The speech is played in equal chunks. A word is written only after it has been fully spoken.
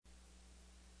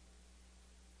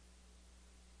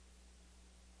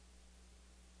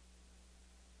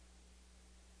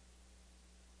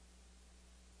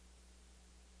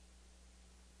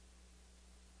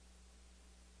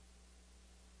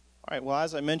All right, well,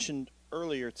 as I mentioned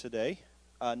earlier today,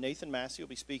 Nathan Massey will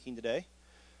be speaking today.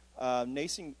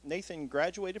 Nathan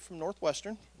graduated from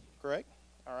Northwestern, correct?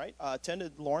 All right,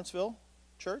 attended Lawrenceville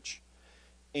Church,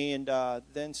 and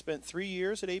then spent 3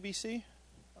 years at ABC.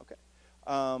 Okay.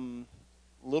 A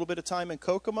little bit of time in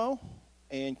Kokomo,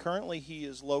 and currently he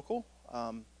is local.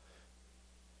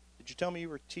 Did you tell me you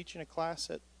were teaching a class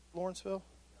at Lawrenceville?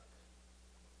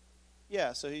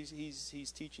 Yeah, so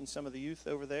he's teaching some of the youth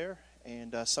over there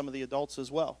and some of the adults as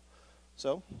well.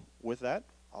 So with that,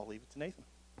 I'll leave it to Nathan.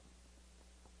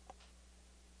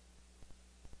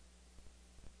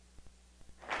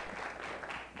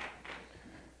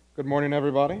 Good morning,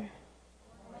 everybody.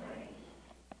 Good morning.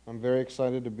 I'm very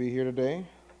excited to be here today.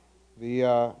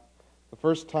 The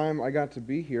first time I got to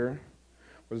be here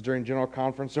was during General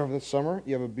Conference over the summer.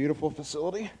 You have a beautiful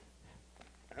facility,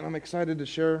 and I'm excited to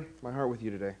share my heart with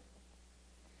you today.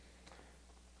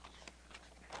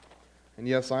 And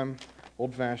yes, I'm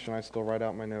old-fashioned. I still write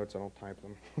out my notes. I don't type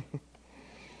them.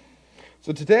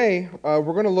 So today, we're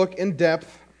going to look in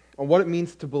depth on what it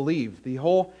means to believe, the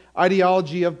whole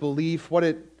ideology of belief, what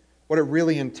it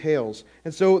really entails.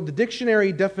 And so the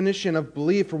dictionary definition of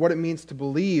belief, or what it means to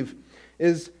believe,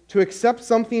 is to accept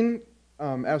something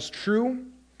as true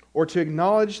or to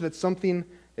acknowledge that something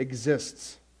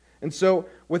exists. And so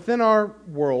within our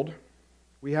world,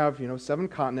 we have 7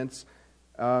 continents,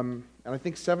 and I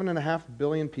think 7.5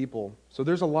 billion people. So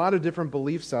there's a lot of different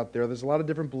beliefs out there. There's a lot of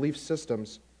different belief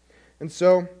systems. And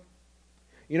so,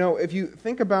 if you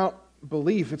think about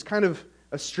belief, it's kind of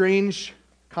a strange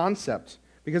concept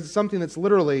because it's something that's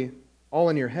literally all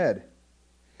in your head.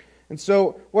 And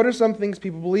so, what are some things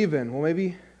people believe in? Well,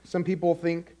 maybe some people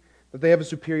think that they have a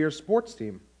superior sports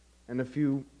team. And if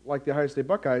you like the Ohio State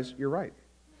Buckeyes, you're right.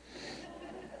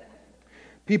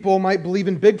 People might believe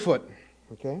in Bigfoot,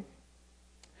 okay?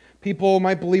 People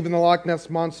might believe in the Loch Ness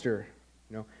Monster.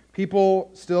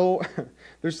 People still,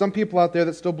 there's some people out there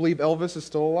that still believe Elvis is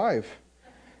still alive.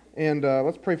 And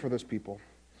let's pray for those people.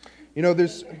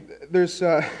 There's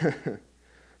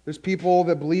people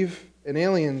that believe in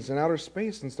aliens and outer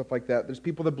space and stuff like that. There's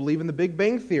people that believe in the Big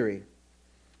Bang Theory.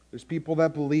 There's people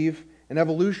that believe in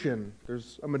evolution.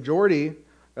 There's a majority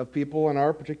of people in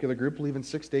our particular group believe in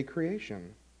 6-day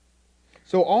creation.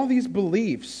 So all these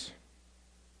beliefs,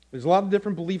 there's a lot of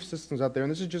different belief systems out there,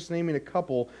 and this is just naming a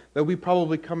couple that we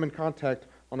probably come in contact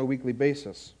on a weekly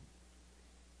basis.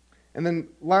 And then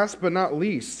last but not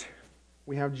least,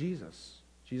 we have Jesus.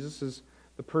 Jesus is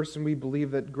the person we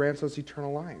believe that grants us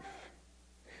eternal life.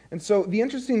 And so the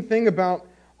interesting thing about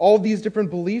all these different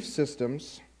belief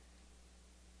systems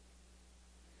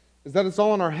is that it's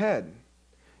all in our head.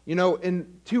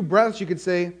 In 2 breaths you could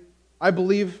say, I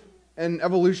believe in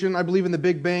evolution, I believe in the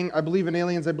Big Bang, I believe in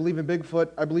aliens, I believe in Bigfoot,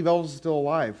 I believe Elvis is still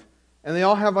alive. And they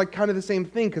all have kind of the same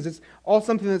thing because it's all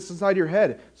something that's inside your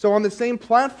head. So on the same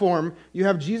platform, you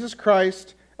have Jesus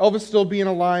Christ, Elvis still being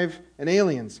alive, and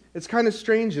aliens. It's kind of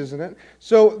strange, isn't it?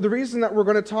 So the reason that we're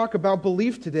going to talk about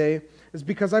belief today is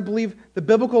because I believe the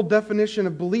biblical definition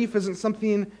of belief isn't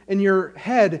something in your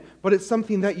head, but it's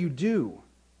something that you do.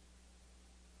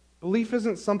 Belief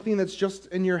isn't something that's just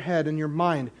in your head, in your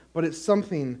mind, but it's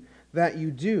something that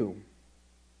you do.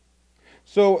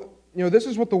 So, this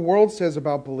is what the world says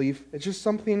about belief. It's just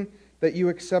something that you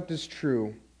accept as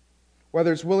true,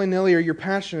 whether it's willy-nilly or you're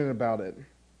passionate about it.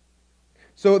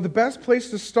 So the best place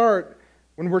to start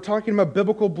when we're talking about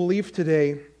biblical belief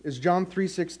today is John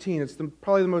 3:16. It's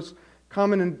probably the most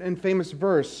common and famous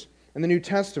verse in the New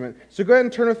Testament. So go ahead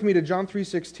and turn with me to John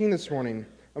 3:16 this morning.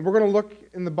 And we're going to look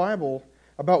in the Bible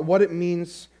about what it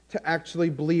means to actually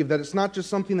believe, that it's not just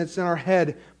something that's in our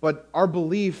head, but our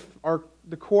belief,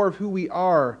 the core of who we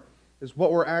are, is what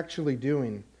we're actually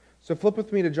doing. So flip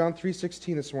with me to John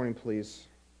 3:16 this morning, please.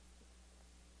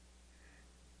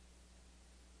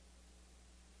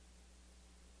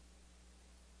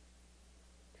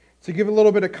 To give a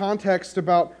little bit of context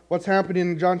about what's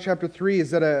happening in John chapter 3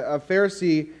 is that a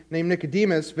Pharisee named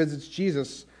Nicodemus visits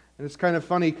Jesus. And it's kind of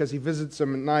funny because he visits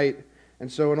him at night.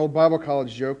 And so an old Bible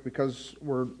college joke, because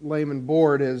we're lame and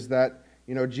bored, is that,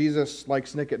 Jesus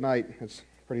likes Nick at night. It's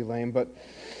pretty lame, but...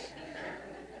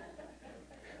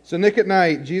 So Nick at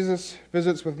night, Jesus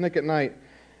visits with Nick at night.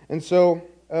 And so,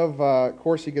 of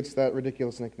course, he gets that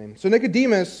ridiculous nickname. So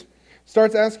Nicodemus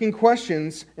starts asking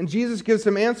questions, and Jesus gives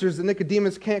him answers that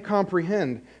Nicodemus can't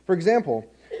comprehend. For example,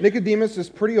 Nicodemus is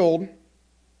pretty old,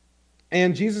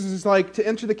 and Jesus is like, to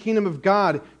enter the kingdom of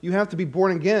God, you have to be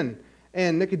born again.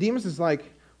 And Nicodemus is like,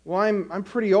 well, I'm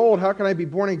pretty old. How can I be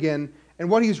born again? And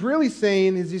what he's really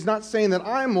saying is he's not saying that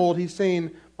I'm old. He's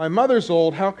saying, my mother's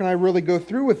old. How can I really go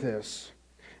through with this?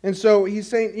 And so he's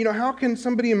saying, how can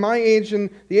somebody in my age and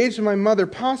the age of my mother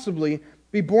possibly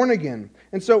be born again?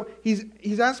 And so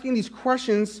he's asking these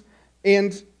questions,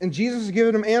 and Jesus is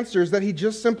giving him answers that he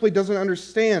just simply doesn't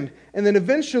understand. And then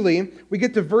eventually we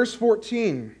get to verse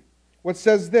 14, what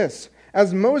says this: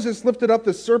 "As Moses lifted up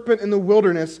the serpent in the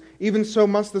wilderness, even so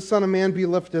must the Son of Man be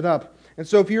lifted up." And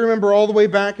so if you remember all the way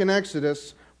back in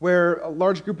Exodus, where a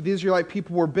large group of the Israelite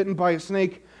people were bitten by a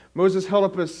snake, Moses held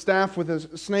up a staff with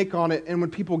a snake on it, and when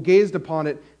people gazed upon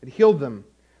it, it healed them.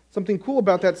 Something cool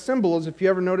about that symbol is if you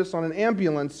ever notice on an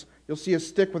ambulance, you'll see a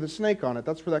stick with a snake on it.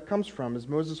 That's where that comes from, is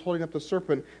Moses holding up the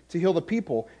serpent to heal the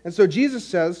people. And so Jesus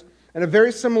says, in a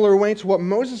very similar way to what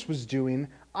Moses was doing,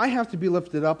 I have to be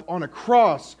lifted up on a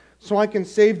cross so I can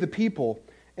save the people.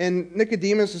 And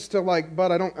Nicodemus is still like,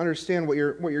 but I don't understand what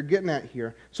you're getting at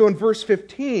here. So in verse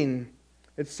 15,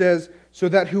 it says, "So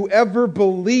that whoever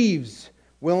believes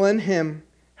will in him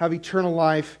have eternal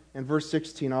life." In verse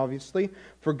 16, obviously,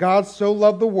 "For God so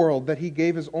loved the world that he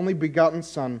gave his only begotten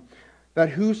Son, that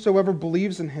whosoever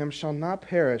believes in him shall not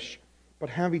perish, but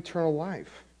have eternal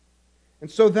life." And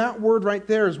so that word right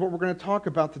there is what we're going to talk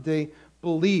about today,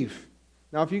 believe.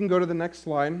 Now, if you can go to the next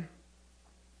slide.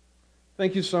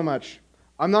 Thank you so much.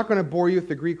 I'm not going to bore you with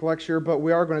the Greek lecture, but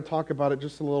we are going to talk about it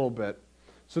just a little bit.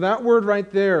 So that word right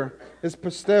there is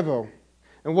pistevo.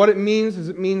 And what it means is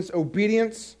it means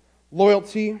obedience,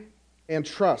 loyalty, and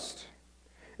trust.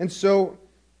 And so,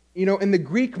 in the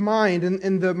Greek mind,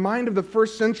 in the mind of the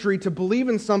first century, to believe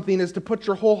in something is to put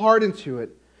your whole heart into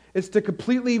it. It's to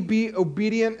completely be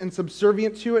obedient and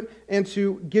subservient to it and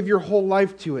to give your whole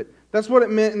life to it. That's what it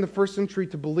meant in the first century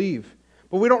to believe.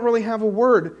 But we don't really have a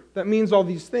word that means all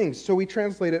these things, so we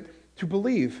translate it to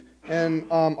believe in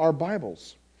our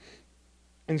Bibles.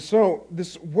 And so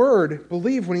this word,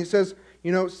 believe, when he says,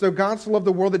 so God so loved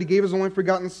the world that he gave his only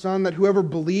begotten Son, that whoever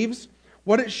believes,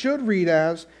 what it should read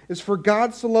as is, "For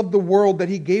God so loved the world that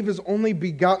he gave his only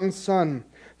begotten Son,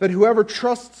 that whoever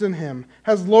trusts in him,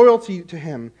 has loyalty to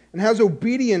him, and has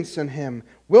obedience in him,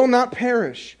 will not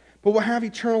perish, but will have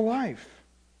eternal life."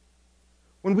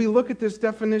 When we look at this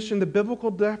definition, the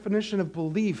biblical definition of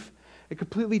belief, it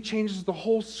completely changes the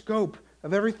whole scope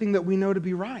of everything that we know to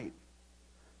be right.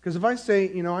 Because if I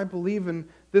say, I believe in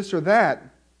this or that,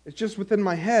 it's just within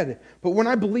my head. But when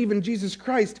I believe in Jesus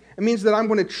Christ, it means that I'm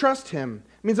going to trust him.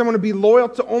 It means I'm going to be loyal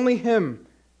to only him.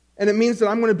 And it means that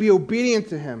I'm going to be obedient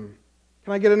to him.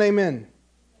 Can I get an amen?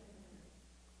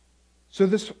 So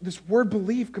this word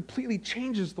believe completely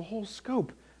changes the whole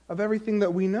scope of everything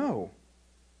that we know.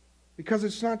 Because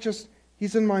it's not just,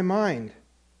 he's in my mind,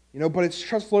 but it's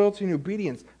trust, loyalty, and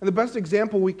obedience. And the best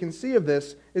example we can see of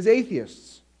this is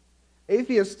atheists.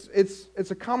 Atheists,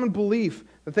 it's a common belief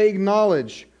that they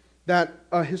acknowledge that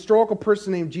a historical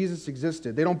person named Jesus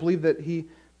existed. They don't believe that he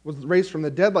was raised from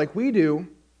the dead like we do,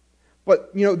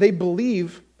 but they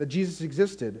believe that Jesus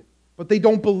existed. But they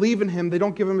don't believe in him. They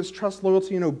don't give him his trust,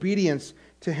 loyalty, and obedience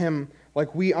to him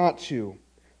like we ought to.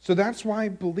 So that's why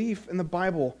belief in the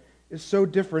Bible is so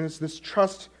different. It's this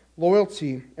trust,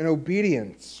 loyalty, and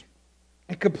obedience.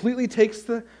 It completely takes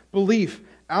the belief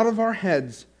out of our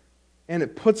heads and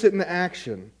it puts it into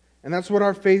action. And that's what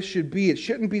our faith should be. It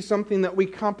shouldn't be something that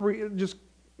we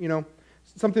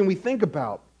something we think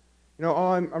about.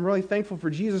 I'm really thankful for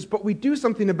Jesus, but we do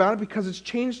something about it because it's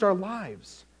changed our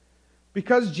lives.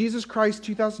 Because Jesus Christ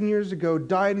 2,000 years ago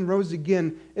died and rose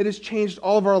again, it has changed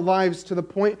all of our lives to the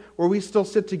point where we still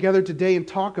sit together today and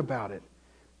talk about it.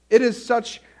 It is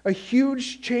such a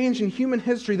huge change in human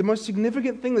history, the most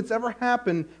significant thing that's ever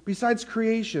happened besides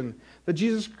creation, that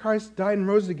Jesus Christ died and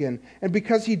rose again. And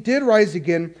because he did rise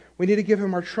again, we need to give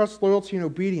him our trust, loyalty, and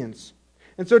obedience.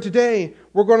 And so today,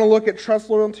 we're going to look at trust,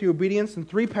 loyalty, obedience in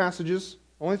 3 passages,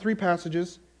 only 3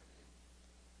 passages.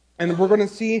 And we're going to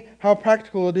see how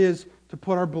practical it is to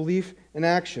put our belief in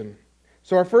action.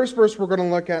 So our first verse we're going to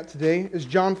look at today is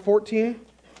John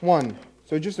 14:1.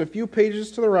 So just a few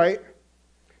pages to the right.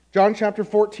 John chapter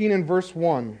 14 and verse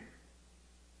 1.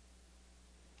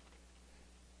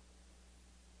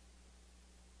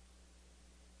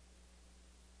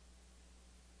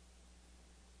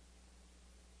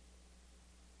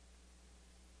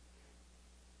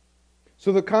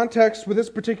 So the context with this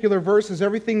particular verse is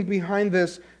everything behind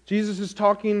this. Jesus is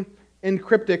talking in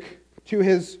cryptic to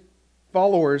his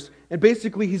followers, and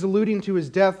basically he's alluding to his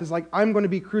death. Is like, I'm going to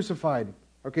be crucified.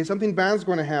 Okay, something bad's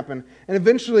going to happen. And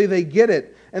eventually they get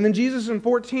it. And then Jesus in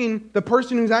 14, the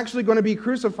person who's actually going to be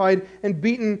crucified and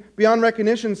beaten beyond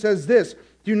recognition says this: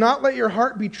 "Do not let your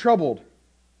heart be troubled.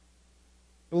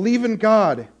 Believe in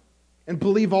God and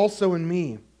believe also in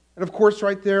me." And of course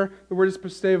right there, the word is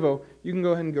pistevo. You can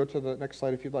go ahead and go to the next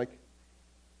slide if you'd like.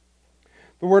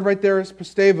 The word right there is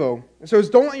pistevo. And so it's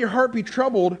don't let your heart be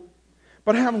troubled,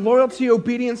 but have loyalty,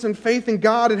 obedience, and faith in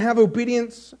God, and have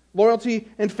obedience, loyalty,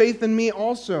 and faith in me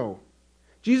also.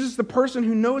 Jesus, the person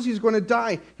who knows he's going to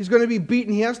die, he's going to be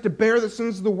beaten, he has to bear the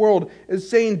sins of the world, is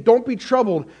saying, don't be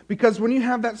troubled, because when you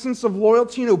have that sense of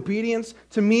loyalty and obedience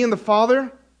to me and the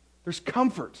Father, there's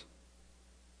comfort.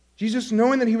 Jesus,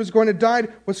 knowing that he was going to die,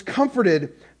 was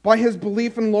comforted by his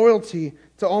belief and loyalty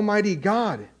to Almighty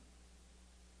God.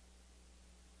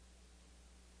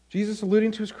 Jesus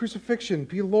alluding to his crucifixion,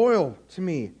 be loyal to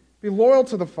me, be loyal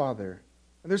to the Father.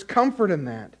 And there's comfort in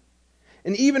that.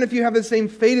 And even if you have the same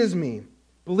fate as me,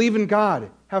 believe in God,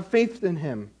 have faith in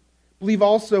him, believe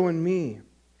also in me.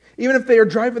 Even if they are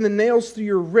driving the nails through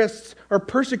your wrists or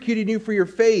persecuting you for your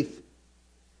faith,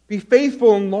 be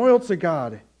faithful and loyal to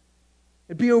God.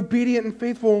 And be obedient and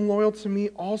faithful and loyal to me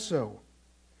also.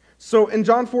 So in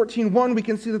John 14:1, we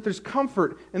can see that there's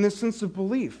comfort in this sense of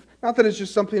belief. Not that it's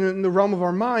just something in the realm of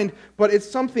our mind, but it's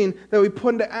something that we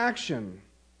put into action.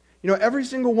 You know, every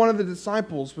single one of the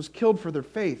disciples was killed for their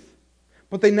faith,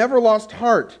 but they never lost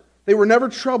heart. They were never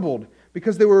troubled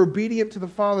because they were obedient to the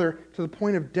Father to the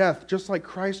point of death, just like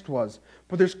Christ was.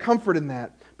 But there's comfort in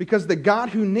that because the God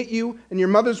who knit you in your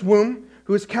mother's womb,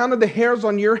 who has counted the hairs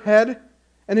on your head,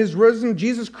 and has risen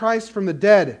Jesus Christ from the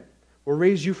dead, will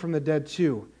raise you from the dead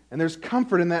too. And there's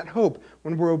comfort in that hope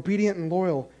when we're obedient and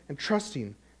loyal and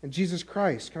trusting in Jesus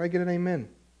Christ. Can I get an amen?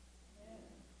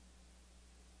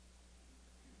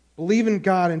 Believe in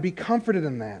God and be comforted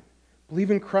in that.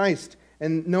 Believe in Christ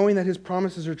and knowing that his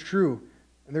promises are true.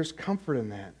 And there's comfort in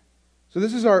that. So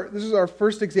this is our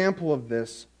first example of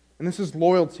this, and this is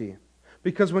loyalty.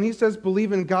 Because when he says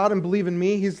believe in God and believe in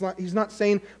me, he's not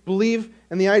saying believe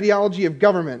in the ideology of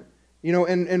government, you know,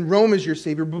 and Rome is your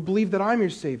Savior, but believe that I'm your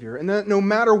Savior, and that no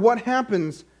matter what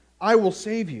happens, I will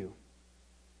save you.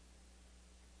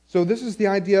 So this is the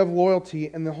idea of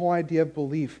loyalty, and the whole idea of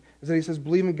belief is that he says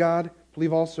believe in God,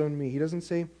 believe also in me. He doesn't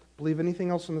say believe anything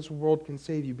else in this world can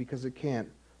save you, because it can't.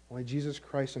 Only Jesus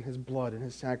Christ and his blood and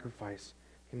his sacrifice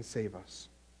can save us.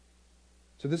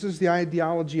 So this is the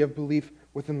ideology of belief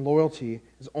within loyalty,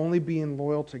 is only being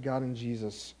loyal to God and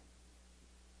Jesus.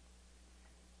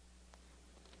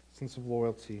 Sense of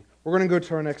loyalty. We're going to go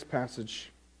to our next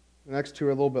passage. The next two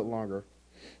are a little bit longer.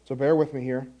 So bear with me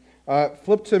here.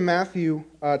 Flip to Matthew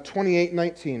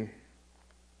 28:19.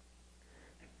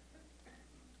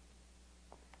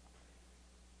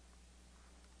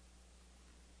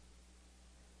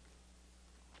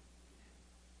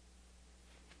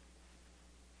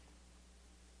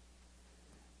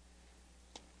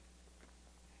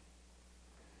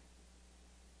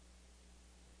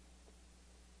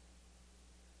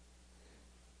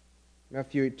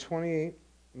 Matthew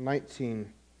 28:19.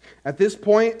 At this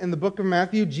point in the book of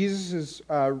Matthew, Jesus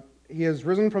he has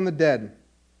risen from the dead.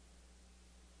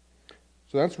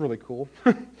 So that's really cool.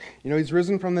 He's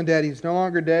risen from the dead. He's no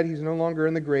longer dead. He's no longer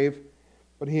in the grave,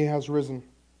 but he has risen.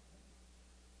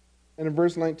 And in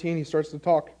verse 19, he starts to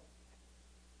talk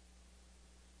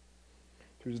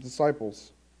to his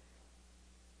disciples.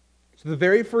 So the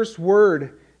very first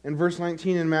word in verse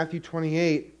 19 in Matthew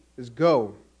 28 is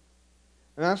go.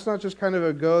 And that's not just kind of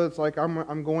a go that's like,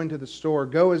 I'm going to the store.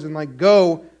 Go is in like,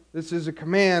 go, this is a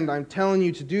command. I'm telling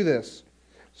you to do this.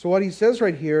 So what he says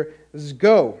right here is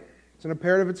go. It's an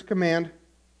imperative, it's a command.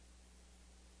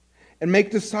 And make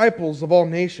disciples of all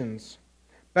nations,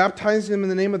 baptizing them in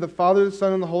the name of the Father, the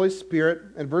Son, and the Holy Spirit.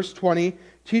 And verse 20,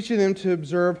 teaching them to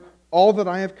observe all that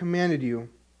I have commanded you.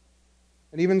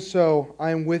 And even so,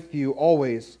 I am with you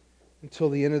always until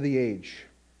the end of the age.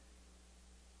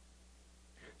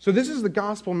 So this is the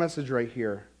gospel message right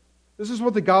here. This is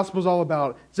what the gospel is all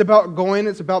about. It's about going,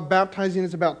 it's about baptizing,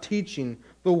 it's about teaching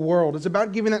the world. It's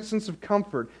about giving that sense of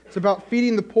comfort. It's about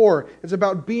feeding the poor. It's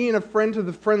about being a friend to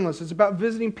the friendless. It's about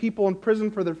visiting people in prison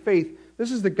for their faith.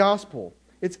 This is the gospel.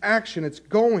 It's action, it's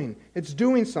going, it's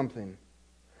doing something.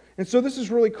 And so this is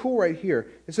really cool right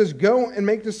here. It says, go and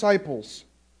make disciples.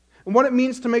 And what it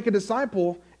means to make a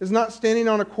disciple is not standing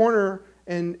on a corner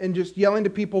and just yelling to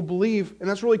people, believe. And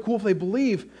that's really cool if they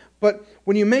believe. But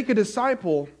when you make a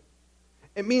disciple,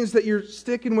 it means that you're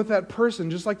sticking with that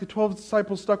person, just like the 12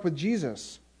 disciples stuck with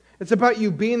Jesus. It's about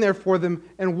you being there for them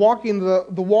and walking the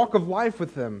walk of life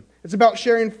with them. It's about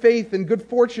sharing faith and good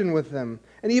fortune with them,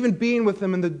 and even being with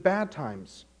them in the bad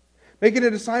times. Making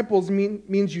a disciple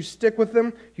means you stick with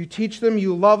them, you teach them,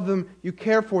 you love them, you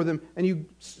care for them, and you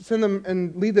send them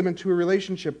and lead them into a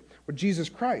relationship with Jesus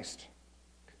Christ.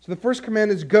 So the first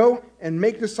command is go and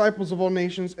make disciples of all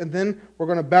nations, and then we're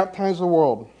going to baptize the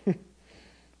world.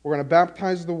 We're going to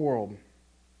baptize the world.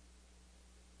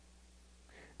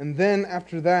 And then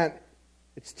after that,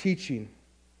 it's teaching.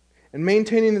 And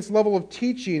maintaining this level of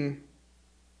teaching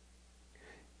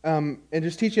and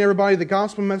just teaching everybody the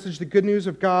gospel message, the good news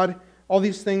of God, all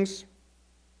these things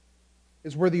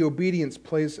is where the obedience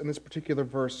plays in this particular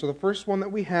verse. So the first one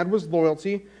that we had was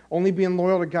loyalty, only being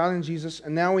loyal to God and Jesus,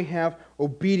 and now we have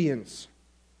obedience.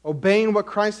 Obeying what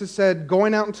Christ has said,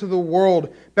 going out into the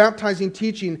world, baptizing,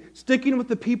 teaching, sticking with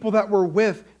the people that we're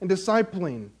with, and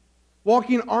discipling.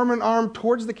 Walking arm in arm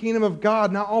towards the kingdom of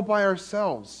God, not all by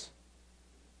ourselves.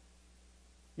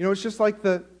 You know, it's just like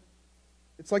the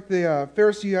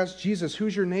Pharisee asked Jesus,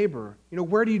 who's your neighbor? You know,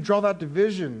 where do you draw that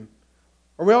division?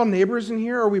 Are we all neighbors in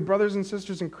here, or are we brothers and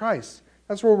sisters in Christ?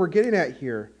 That's where we're getting at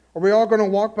here. Are we all going to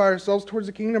walk by ourselves towards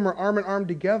the kingdom, or arm in arm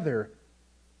together?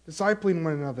 Discipling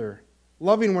one another,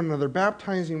 loving one another,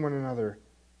 baptizing one another,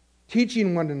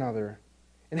 teaching one another,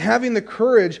 and having the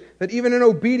courage that even in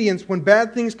obedience, when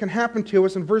bad things can happen to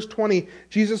us, in verse 20,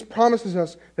 Jesus promises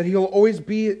us that He will always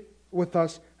be with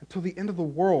us until the end of the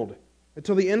world,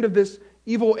 until the end of this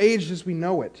evil age as we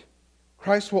know it.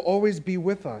 Christ will always be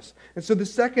with us. And so the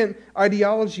second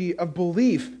ideology of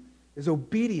belief is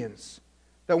obedience.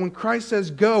 That when Christ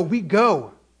says go, we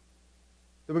go.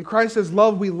 That when Christ says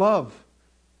love, we love.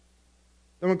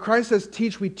 That when Christ says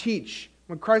teach, we teach.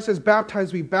 When Christ says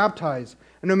baptize, we baptize.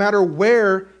 And no matter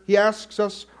where He asks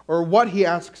us or what He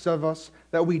asks of us,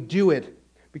 that we do it.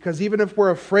 Because even if we're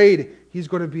afraid, He's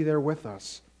going to be there with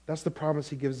us. That's the promise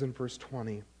He gives in verse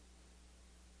 20.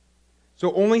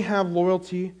 So only have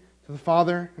loyalty to the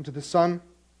Father and to the Son,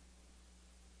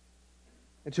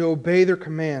 and to obey their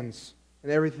commands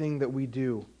in everything that we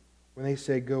do. When they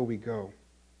say go, we go.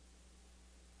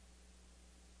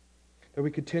 That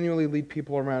we continually lead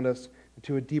people around us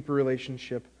into a deeper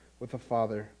relationship with the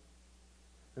Father,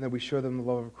 and that we show them the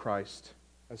love of Christ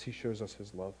as He shows us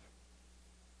His love.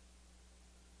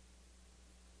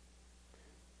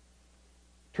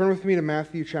 Turn with me to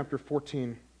Matthew chapter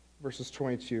 14, verses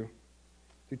 22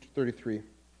 through 33.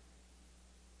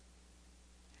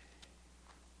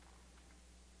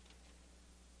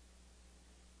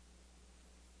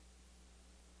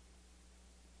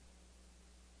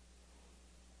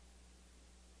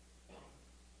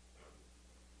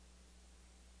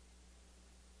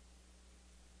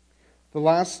 The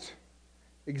last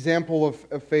example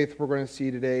of faith we're going to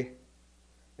see today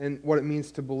and what it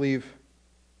means to believe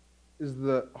is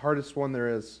the hardest one there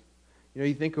is. You know,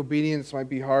 you think obedience might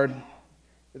be hard.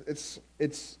 It's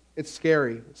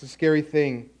scary. It's a scary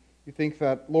thing. You think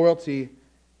that loyalty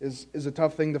is a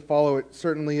tough thing to follow. It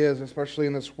certainly is, especially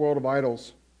in this world of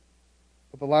idols.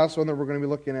 But the last one that we're going to be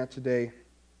looking at today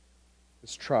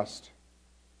is trust.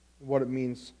 What it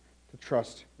means to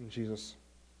trust in Jesus.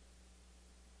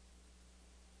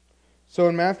 So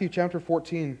in Matthew chapter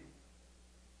 14,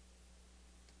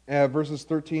 verses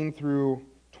 13 through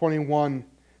 21,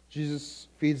 Jesus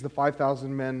feeds the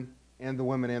 5,000 men and the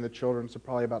women and the children, so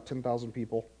probably about 10,000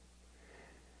 people.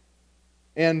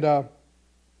 And they're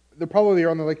probably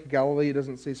on the Lake of Galilee. It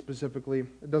doesn't say specifically.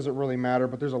 It doesn't really matter,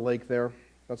 but there's a lake there.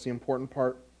 That's the important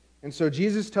part. And so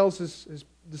Jesus tells his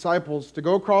disciples to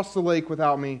go across the lake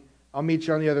without me. I'll meet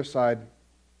you on the other side.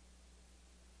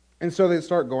 And so they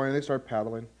start going, they start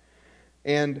paddling.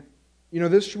 And, you know,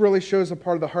 this really shows a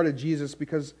part of the heart of Jesus,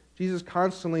 because Jesus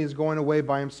constantly is going away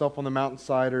by himself on the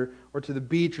mountainside or to the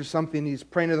beach or something. He's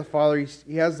praying to the Father.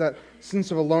 He has that sense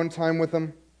of alone time with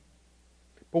him.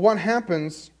 But what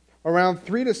happens around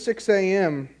 3 to 6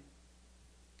 a.m.,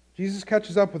 Jesus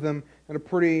catches up with him in a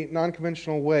pretty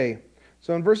non-conventional way.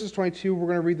 So in verses 22, we're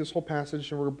going to read this whole passage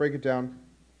and we're going to break it down.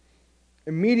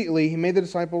 Immediately, he made the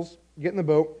disciples get in the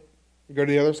boat and go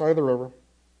to the other side of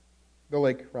the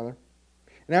lake.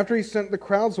 And after he sent the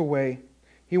crowds away,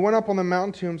 he went up on the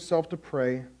mountain to himself to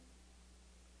pray.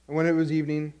 And when it was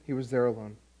evening, he was there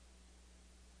alone.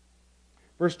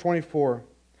 Verse 24,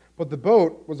 but the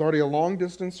boat was already a long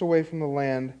distance away from the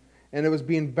land, and it was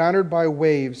being battered by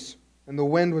waves, and the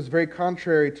wind was very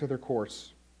contrary to their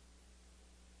course.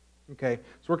 Okay,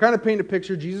 so we're kind of painting a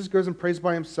picture. Jesus goes and prays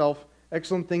by himself.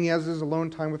 Excellent thing he has his alone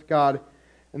time with God.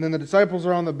 And then the disciples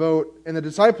are on the boat, and the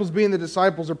disciples being the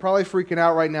disciples are probably freaking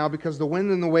out right now because the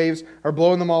wind and the waves are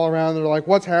blowing them all around. They're like,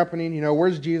 what's happening? You know,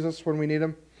 where's Jesus when we need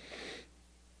him?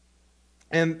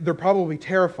 And they're probably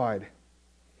terrified.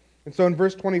 And so in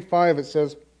verse 25 it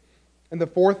says, in the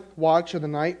fourth watch of the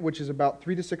night, which is about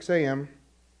 3 to 6 a.m.,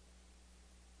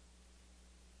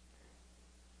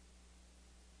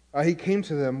 he came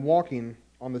to them walking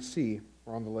on the sea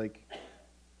or on the lake.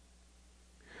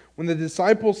 When the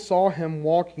disciples saw him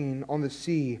walking on the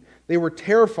sea, they were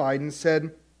terrified and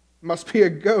said, must be a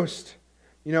ghost.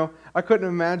 You know, I couldn't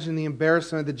imagine the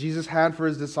embarrassment that Jesus had for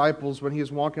his disciples when he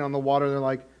was walking on the water.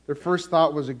 They're their first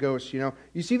thought was a ghost.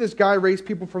 You see this guy raise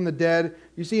people from the dead.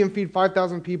 You see him feed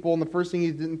 5,000 people, and the first thing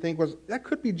he didn't think was, that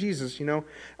could be Jesus.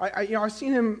 I've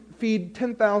seen him feed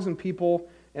 10,000 people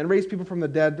and raise people from the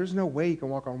dead. There's no way he can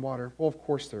walk on water. Well, of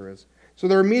course there is. So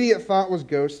their immediate thought was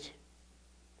ghost,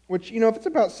 which, if it's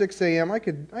about 6 a.m., I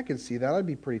could see that. I'd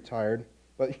be pretty tired.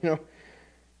 But, you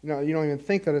don't even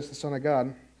think that it's the Son of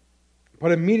God.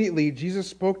 But immediately Jesus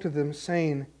spoke to them,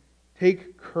 saying,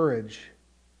 "Take courage.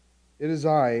 It is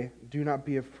I. Do not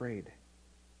be afraid."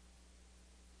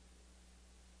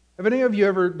 Have any of you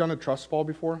ever done a trust fall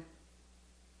before?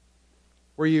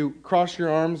 Where you cross your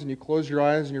arms and you close your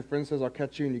eyes and your friend says, "I'll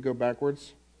catch you," and you go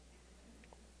backwards?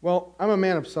 Well, I'm a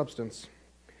man of substance.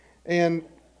 And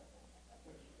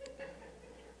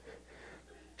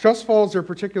trust falls are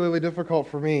particularly difficult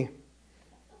for me.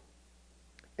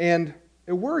 And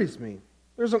it worries me.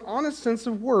 There's an honest sense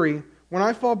of worry when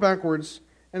I fall backwards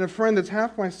and a friend that's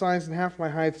half my size and half my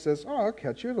height says, "Oh, I'll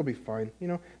catch you, it'll be fine."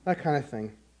 That kind of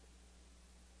thing.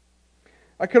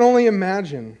 I can only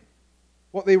imagine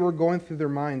what they were going through their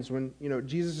minds when,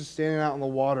 Jesus is standing out in the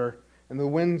water and the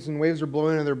winds and waves are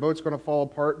blowing and their boat's going to fall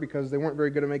apart because they weren't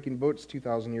very good at making boats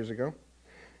 2,000 years ago.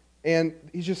 And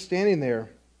he's just standing there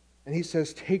and he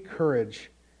says, "Take courage.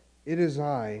 It is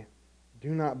I.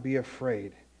 Do not be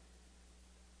afraid."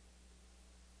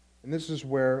 And this is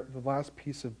where the last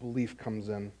piece of belief comes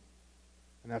in,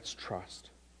 and that's trust.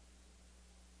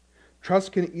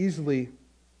 Trust can easily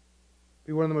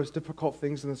be one of the most difficult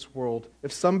things in this world.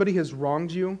 If somebody has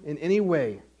wronged you in any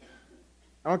way,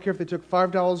 I don't care if they took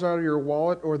 $5 out of your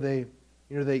wallet or they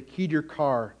keyed your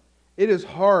car, it is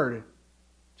hard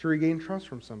to regain trust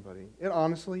from somebody. It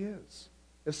honestly is.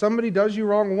 If somebody does you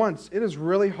wrong once, it is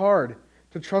really hard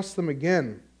to trust them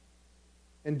again.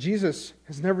 And Jesus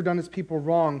has never done his people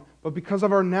wrong, but because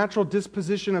of our natural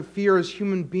disposition of fear as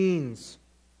human beings,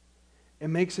 it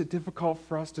makes it difficult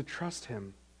for us to trust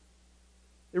him.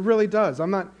 It really does.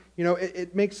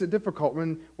 It makes it difficult.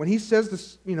 When he says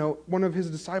this, one of his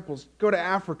disciples, "Go to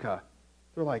Africa,"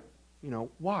 they're like,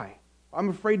 "Why? I'm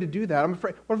afraid to do that. I'm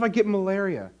afraid. What if I get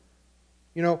malaria?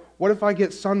 What if I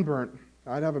get sunburnt?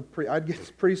 I'd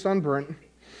get pretty sunburnt."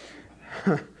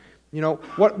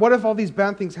 What if all these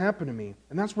bad things happen to me?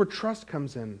 And that's where trust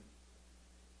comes in.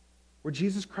 Where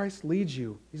Jesus Christ leads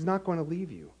you, he's not going to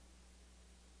leave you.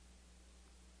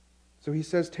 So he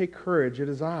says, "Take courage, it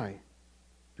is I.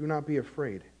 Do not be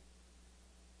afraid."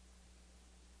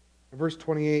 In verse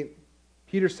 28,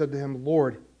 Peter said to him,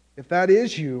 "Lord, if that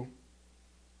is you,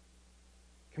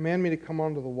 command me to come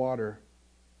onto the water."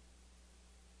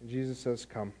 And Jesus says,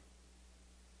 "Come."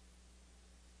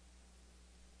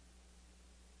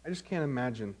 I just can't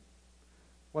imagine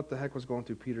what the heck was going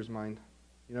through Peter's mind.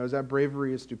 Is that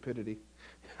bravery or stupidity?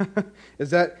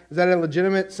 Is that a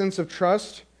legitimate sense of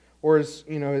trust? Or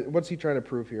what's he trying to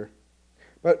prove here?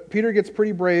 But Peter gets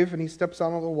pretty brave and he steps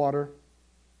out of the water.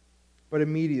 But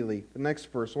immediately, the next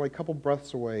verse, only a couple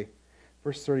breaths away,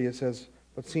 verse 30, it says,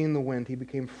 "But seeing the wind, he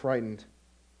became frightened,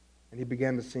 and he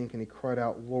began to sink, and he cried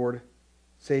out, 'Lord,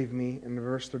 save me.'" And in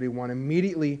verse 31,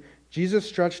 immediately Jesus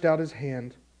stretched out his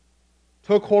hand,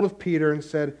 took hold of Peter, and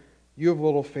said, "You have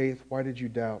little faith, why did you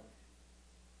doubt?"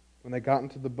 When they got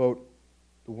into the boat,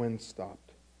 the wind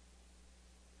stopped.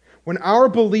 When our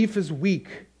belief is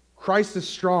weak, Christ is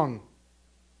strong.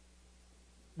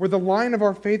 Where the line of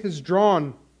our faith is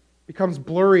drawn becomes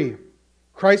blurry,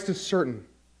 Christ is certain.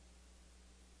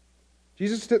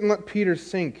 Jesus didn't let Peter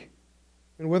sink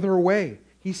and wither away.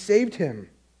 He saved him.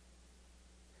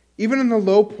 Even in the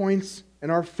low points in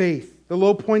our faith, the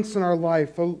low points in our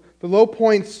life, the low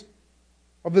points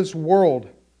of this world,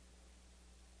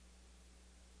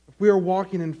 if we are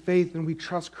walking in faith and we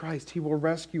trust Christ, he will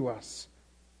rescue us.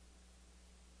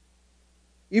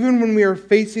 Even when we are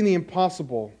facing the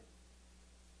impossible,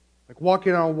 like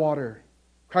walking on water,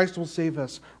 Christ will save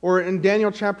us. Or in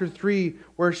Daniel chapter 3,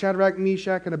 where Shadrach,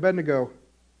 Meshach, and Abednego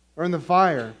are in the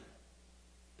fire,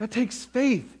 that takes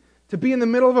faith to be in the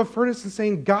middle of a furnace and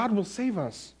saying, "God will save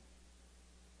us."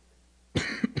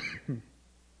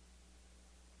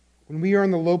 When we are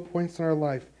in the low points in our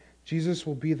life, Jesus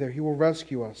will be there. He will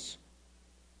rescue us.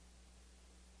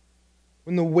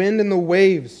 When the wind and the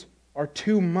waves are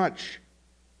too much,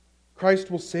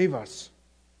 Christ will save us.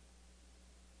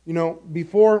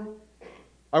 Before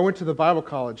I went to the Bible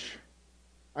college,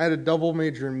 I had a double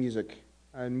major in music.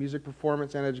 I had music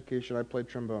performance and education. I played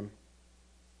trombone.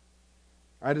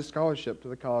 I had a scholarship to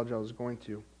the college I was going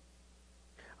to.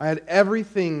 I had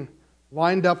everything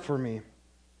lined up for me.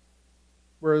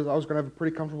 Whereas I was going to have a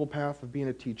pretty comfortable path of being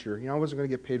a teacher. I wasn't going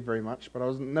to get paid very much, but I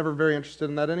was never very interested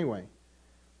in that anyway.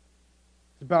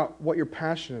 It's about what you're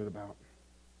passionate about.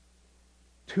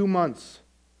 2 months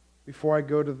before I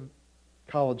go to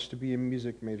college to be a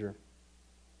music major.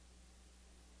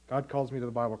 God calls me to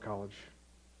the Bible college.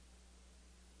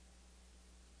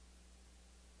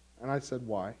 And I said,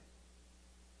 why?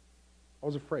 I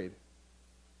was afraid.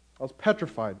 I was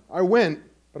petrified. I went,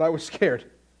 but I was scared.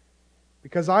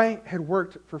 Because I had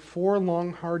worked for 4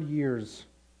 long, hard years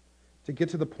to get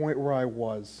to the point where I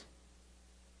was.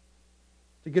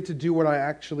 To get to do what I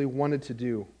actually wanted to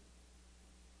do.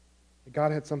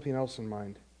 God had something else in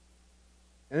mind.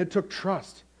 And it took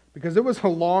trust. Because it was a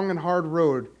long and hard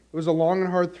road. It was a long and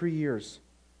hard 3 years.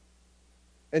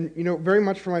 And, very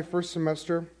much for my first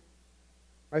semester,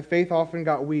 my faith often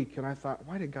got weak. And I thought,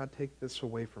 why did God take this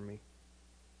away from me?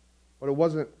 But it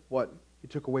wasn't what He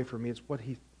took away from me. It's what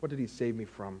did He save me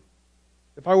from?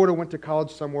 If I would have went to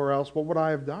college somewhere else, what would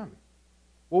I have done?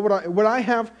 Would I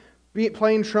have,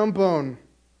 playing trombone,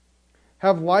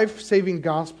 have life-saving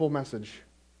gospel message?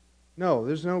 No,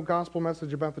 there's no gospel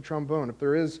message about the trombone. If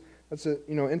there is, that's a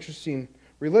interesting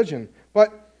religion.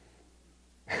 But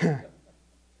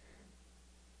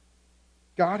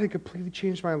God had completely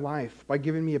changed my life by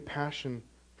giving me a passion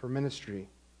for ministry.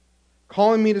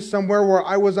 Calling me to somewhere where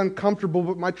I was uncomfortable,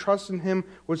 but my trust in Him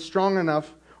was strong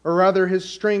enough, or rather His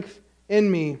strength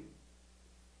in me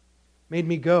made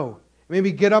me go. It made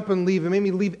me get up and leave. It made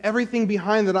me leave everything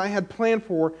behind that I had planned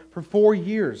for 4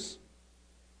 years.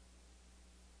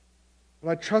 But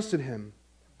I trusted Him.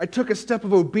 I took a step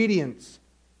of obedience,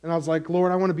 and I was like,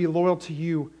 Lord, I want to be loyal to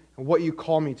You and what You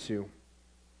call me to.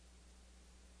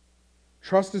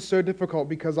 Trust is so difficult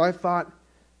because I thought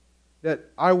that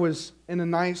I was in a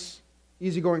nice,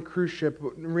 easygoing cruise ship,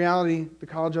 but in reality, the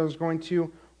college I was going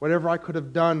to, whatever I could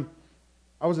have done,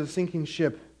 I was a sinking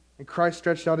ship. And Christ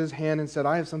stretched out His hand and said,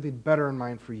 I have something better in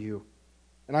mind for you.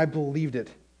 And I believed it.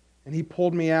 And He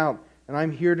pulled me out. And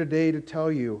I'm here today to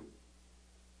tell you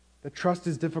that trust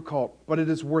is difficult, but it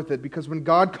is worth it. Because when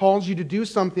God calls you to do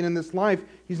something in this life,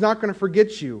 He's not going to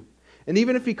forget you. And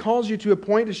even if He calls you to a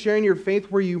point to sharing your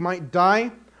faith where you might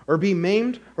die or be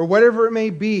maimed or whatever it may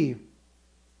be,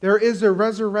 there is a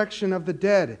resurrection of the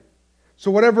dead. So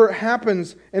whatever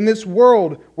happens in this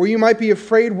world where you might be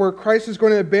afraid where Christ is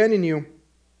going to abandon you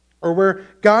or where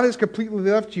God has completely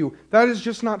left you, that is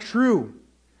just not true.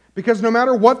 Because no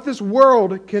matter what this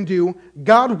world can do,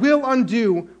 God will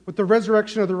undo with the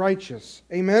resurrection of the righteous.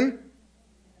 Amen?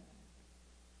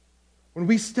 When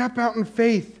we step out in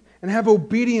faith and have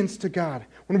obedience to God,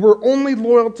 when we're only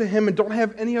loyal to Him and don't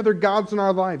have any other gods in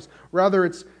our lives, rather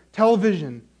it's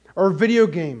television or video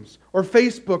games or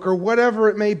Facebook or whatever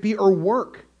it may be, or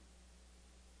work.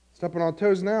 Stepping on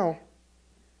toes now.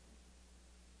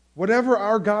 Whatever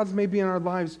our gods may be in our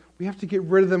lives, we have to get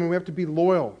rid of them and we have to be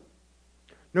loyal.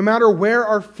 No matter where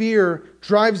our fear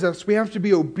drives us, we have to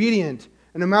be obedient.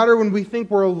 And no matter when we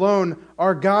think we're alone,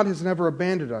 our God has never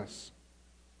abandoned us.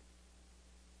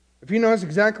 If He knows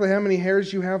exactly how many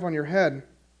hairs you have on your head,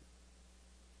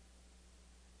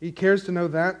 He cares to know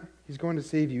that. He's going to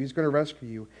save you. He's going to rescue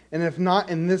you. And if not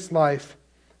in this life,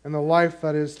 in the life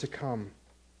that is to come.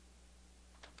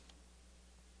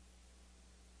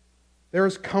 There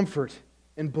is comfort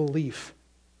in belief.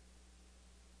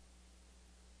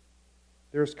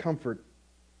 There is comfort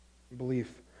in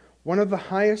belief. One of the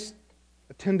highest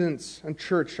attendance in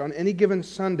church on any given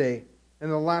Sunday in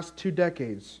the last 2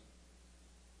 decades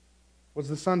was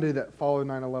the Sunday that followed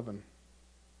 9/11.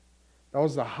 That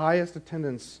was the highest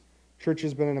attendance church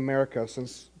has been in America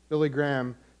since Billy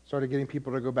Graham started getting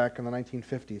people to go back in the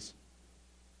 1950s.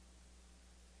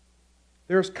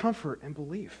 There is comfort in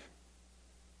belief.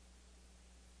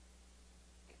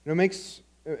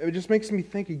 It just makes me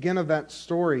think again of that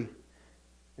story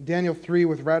in Daniel 3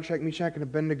 with Shadrach, Meshach, and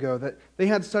Abednego, that they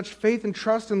had such faith and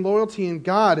trust and loyalty in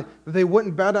God that they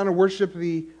wouldn't bow down and worship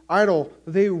the idol,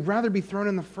 that they would rather be thrown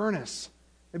in the furnace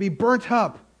and be burnt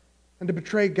up than to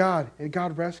betray God, and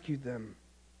God rescued them.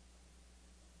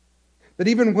 That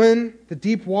even when the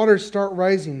deep waters start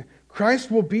rising,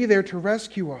 Christ will be there to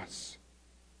rescue us.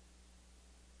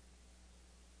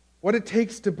 What it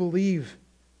takes to believe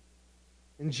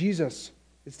in Jesus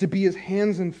is to be His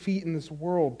hands and feet in this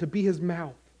world, to be His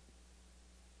mouth,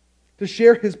 to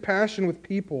share His passion with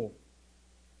people,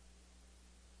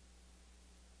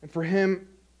 and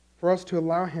for us to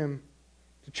allow Him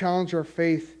to challenge our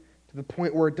faith to the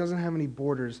point where it doesn't have any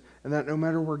borders, and that no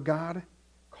matter where God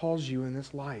calls you in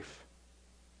this life,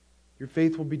 your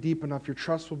faith will be deep enough, your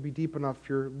trust will be deep enough,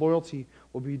 your loyalty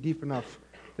will be deep enough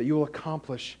that you will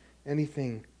accomplish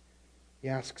anything He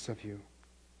asks of you.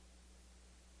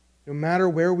 No matter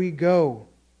where we go,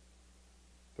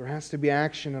 there has to be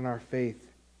action in our faith.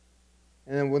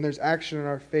 And then when there's action in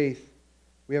our faith,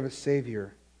 we have a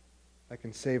Savior that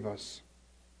can save us.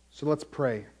 So let's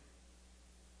pray.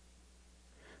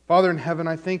 Father in heaven,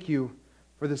 I thank you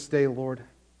for this day, Lord.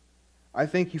 I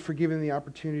thank you for giving me the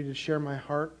opportunity to share my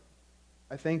heart.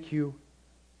 I thank you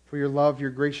for your love, your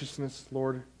graciousness,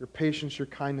 Lord, your patience, your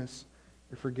kindness,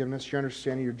 your forgiveness, your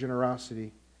understanding, your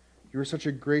generosity. You are such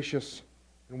a gracious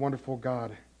and wonderful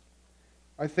God.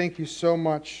 I thank you so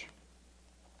much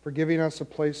for giving us a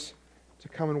place to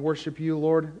come and worship you,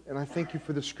 Lord, and I thank you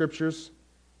for the Scriptures.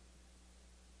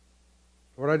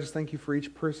 Lord, I just thank you for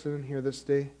each person in here this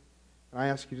day, and I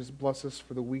ask you to just bless us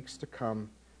for the weeks to come,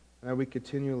 and that we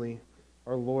continually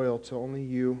are loyal to only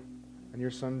you and your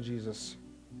Son, Jesus.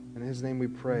 In his name we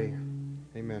pray.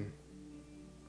 Amen.